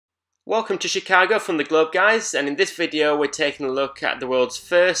Welcome to Chicago from the Globe, guys, and in this video we're taking a look at the world's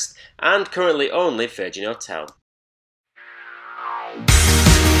first and currently only Virgin Hotel.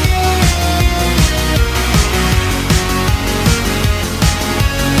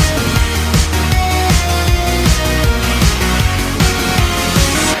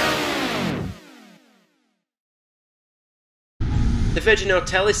 The Virgin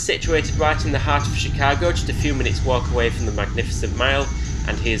Hotel is situated right in the heart of Chicago, just a few minutes walk away from the Magnificent Mile,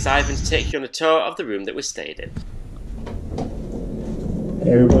 and here's Ivan to take you on a tour of the room that we stayed in.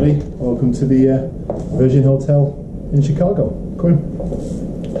 Hey everybody, welcome to the Virgin Hotel in Chicago. Come in.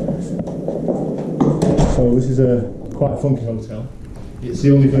 So this is quite a funky hotel. It's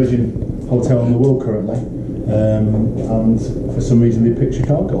the only Virgin hotel in the world currently, and for some reason they picked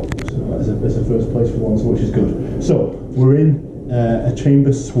Chicago as a first place for one, which is good. So we're in a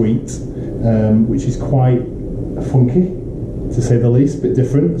chamber suite, which is quite funky, to say the least, a bit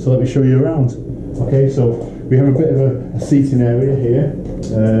different. So let me show you around. Okay, so we have a bit of a seating area here,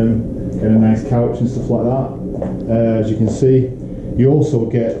 get a nice couch and stuff like that. As you can see, you also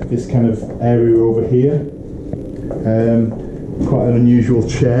get this kind of area over here, quite an unusual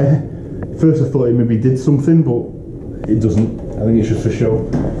chair. First I thought it maybe did something, but it doesn't. I think it's just for show,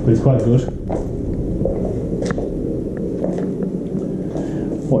 but it's quite good.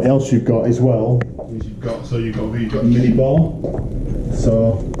 What else you've got as well is you've got a mini bar.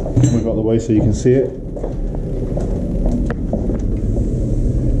 So we've got the way so you can see it.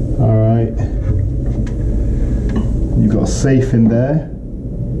 Alright. You've got a safe in there.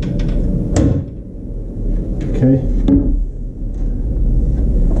 Okay.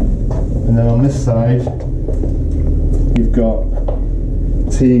 And then on this side you've got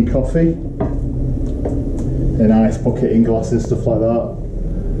tea and coffee, an ice bucket in glasses, stuff like that.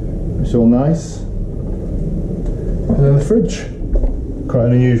 It's all nice. And then the fridge. Quite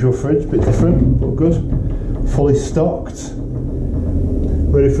an unusual fridge, bit different, but good. Fully stocked.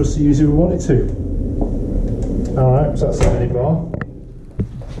 Ready for us to use if we wanted to. Alright, so that's the mini bar.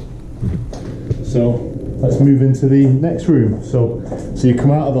 So let's move into the next room. So you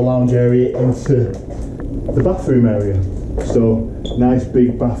come out of the lounge area into the bathroom area. So nice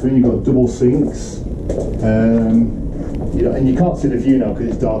big bathroom, you've got double sinks. And you can't see the view now because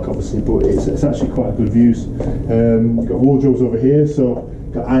it's dark obviously, but it's actually quite good views. You've got wardrobes over here, so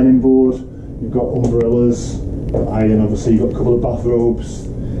you've got ironing board, you've got umbrellas, you've got iron obviously, you've got a couple of bathrobes,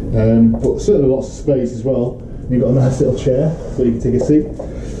 but certainly lots of space as well. And you've got a nice little chair so you can take a seat.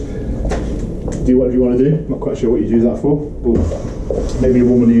 Do whatever you want to do. I'm not quite sure what you use that for, but maybe a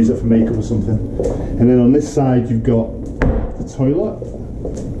woman will use it for makeup or something. And then on this side you've got the toilet.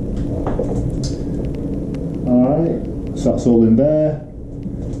 Alright. So that's all in there,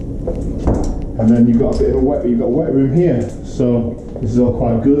 and then you've got a bit of a wet room here. So this is all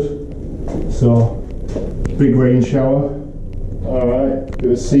quite good. So big rain shower. All right, bit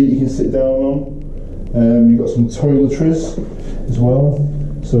of a seat you can sit down on. You've got some toiletries as well.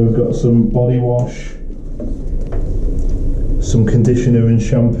 So we've got some body wash, some conditioner and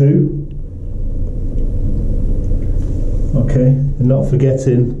shampoo. Okay, and not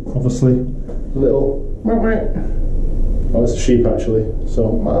forgetting obviously a little. Oh, it's a sheep actually.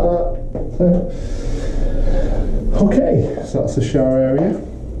 So, okay, so that's the shower area.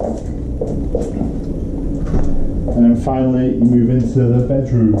 And then finally, you move into the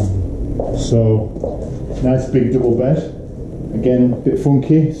bedroom. So, nice big double bed. Again, a bit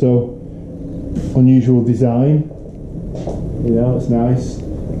funky, so unusual design. You know, it's nice.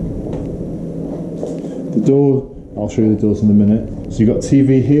 The door, I'll show you the doors in a minute. So you've got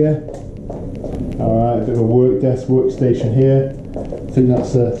TV here. Alright, a bit of a work desk, workstation here. I think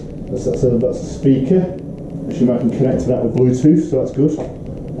that's a speaker. Actually, I can connect to that with Bluetooth, so that's good.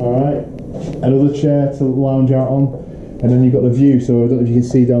 Alright, another chair to lounge out on, and then you've got the view. So I don't know if you can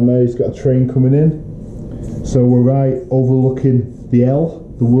see down there, you've got a train coming in. So we're right overlooking the L,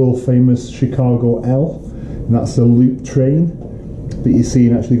 the world famous Chicago L, and that's a loop train that you're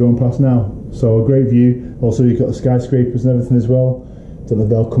seeing actually going past now. So a great view. Also, you've got the skyscrapers and everything as well. Don't know if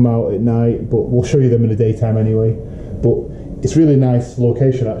they'll come out at night, but we'll show you them in the daytime anyway. But it's really nice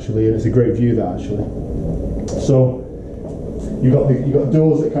location actually, and it's a great view that actually. So you've got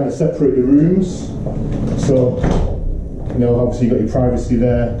doors that kind of separate the rooms. So you know, obviously you've got your privacy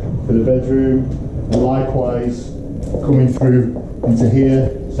there for the bedroom, and likewise coming through into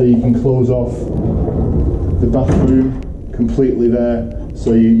here, so you can close off the bathroom completely there.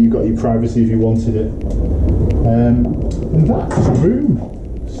 So you've got your privacy if you wanted it. And that's the room.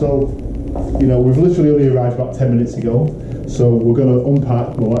 So, you know, we've literally only arrived about 10 minutes ago. So we're going to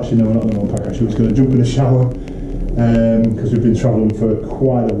unpack. Well, actually, no, we're not going to unpack. Actually, we're just going to jump in the shower, because we've been travelling for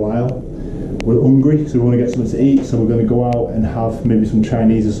quite a while. We're hungry, so we want to get something to eat, so we're going to go out and have maybe some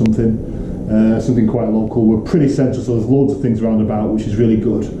Chinese or something, something quite local. We're pretty central, so there's loads of things around about, which is really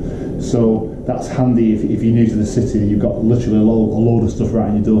good. So that's handy if you're new to the city. You've got literally a load of stuff right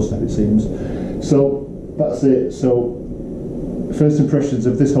on your doorstep, it seems. So that's it. So first impressions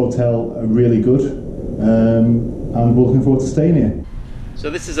of this hotel are really good, and we're looking forward to staying here. So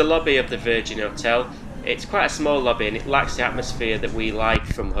this is a lobby of the Virgin Hotel. It's quite a small lobby and it lacks the atmosphere that we like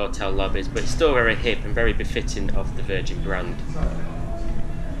from hotel lobbies, but it's still very hip and very befitting of the Virgin brand.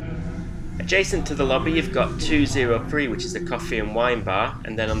 Adjacent to the lobby you've got 203, which is a coffee and wine bar,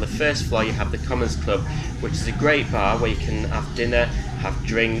 and then on the first floor you have the Commons Club, which is a great bar where you can have dinner, have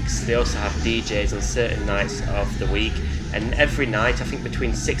drinks. They also have DJs on certain nights of the week, and every night, I think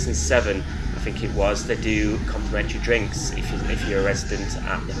between 6 and 7, I think it was, they do complimentary drinks if you're a resident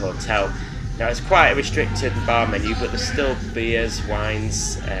at the hotel. Now it's quite a restricted bar menu, but there's still beers,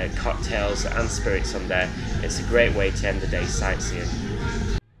 wines, cocktails and spirits on there. It's a great way to end the day sightseeing.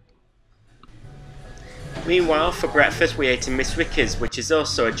 Meanwhile, for breakfast we ate in Miss Ricky's, which is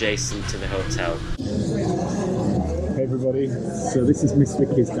also adjacent to the hotel. Hey everybody, so this is Miss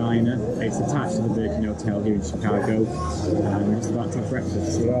Ricky's Diner. It's attached to the Virgin Hotel here in Chicago, and we're just about to have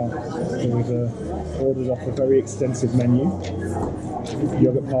breakfast. We are. So we've ordered off a very extensive menu.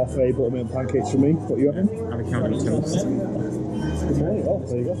 Yogurt parfait, buttermilk pancakes for me. What are you having? Avocado toast. Good morning. Oh,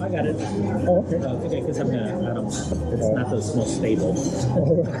 there you go. I got it. Oh, okay. Okay, because it's not the most stable.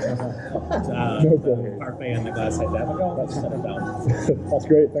 No problem. Parfait on the glass side. That's set it down. That's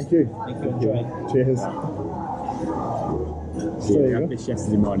great. Thank you. Thank you. Enjoy. Cheers. So we had this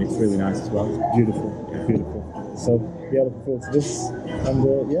yesterday morning. It's really nice as well. Beautiful. Yeah. Beautiful. So yeah, looking forward to this,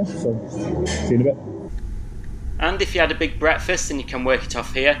 and yeah, so see you in a bit. And if you had a big breakfast and you can work it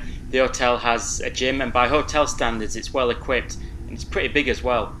off here, the hotel has a gym, and by hotel standards it's well equipped and it's pretty big as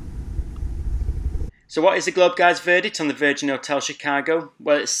well. So what is the Globe Guys' verdict on the Virgin Hotel Chicago?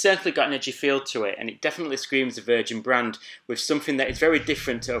 Well, it's certainly got an edgy feel to it, and it definitely screams the Virgin brand with something that is very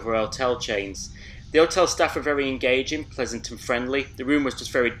different to other hotel chains. The hotel staff were very engaging, pleasant and friendly. The room was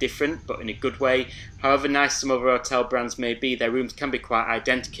just very different, but in a good way. However nice some other hotel brands may be, their rooms can be quite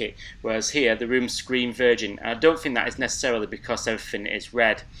identical, whereas here the rooms scream Virgin, and I don't think that is necessarily because everything is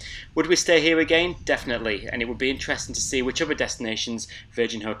red. Would we stay here again? Definitely, and it would be interesting to see which other destinations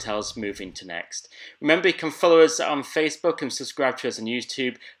Virgin Hotels move into next. Remember, you can follow us on Facebook and subscribe to us on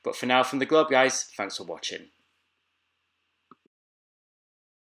YouTube, but for now, from the Globe Guys, thanks for watching.